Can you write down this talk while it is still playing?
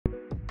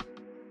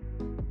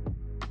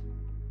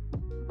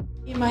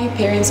My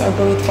parents are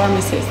both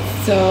pharmacists,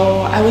 so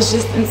I was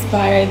just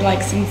inspired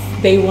like since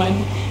day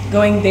one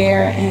going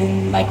there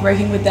and like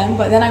working with them,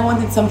 but then I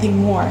wanted something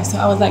more. So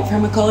I was like,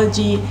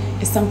 pharmacology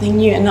is something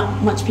new and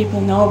not much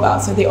people know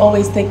about, so they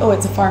always think, oh,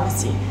 it's a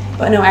pharmacy.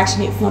 But no,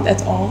 actually it's not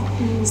at all.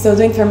 So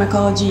doing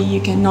pharmacology, you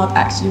cannot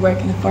actually work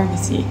in a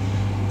pharmacy.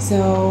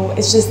 So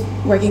it's just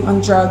working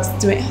on drugs,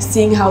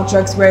 seeing how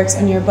drugs works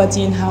on your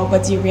body and how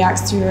body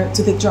reacts to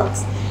the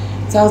drugs.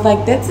 So I was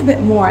like, that's a bit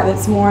more,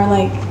 that's more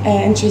like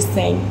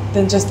interesting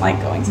than just like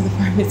going to the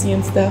pharmacy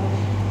and stuff.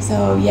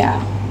 So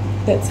yeah,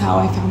 that's how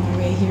I found my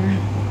way here.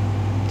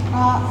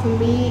 For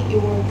me,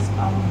 it was,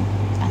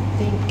 I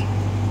think,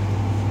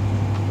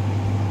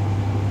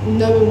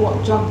 knowing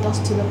what drug does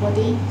to the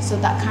body. So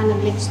that kind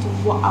of links to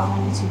what I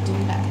wanted to do,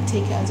 like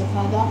take it as a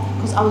further.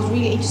 Because I was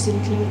really interested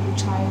in clinical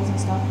trials and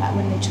stuff, like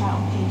when they try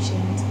on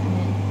patients and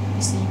then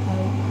placebo.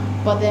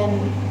 But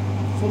then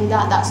from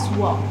that, that's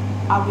what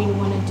I really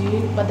want to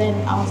do. But then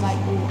I was like,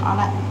 oh, I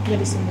like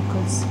medicine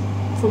because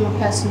from a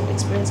personal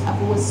experience, I've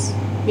always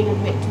been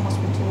admitted to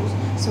hospitals.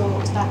 So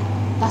it's like,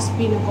 that's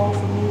been a goal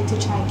for me, to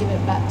try and give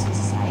it back to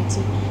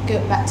society,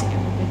 give it back to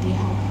everybody,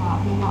 help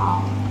out, no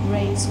matter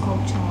race,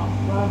 culture,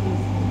 wherever you're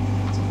from.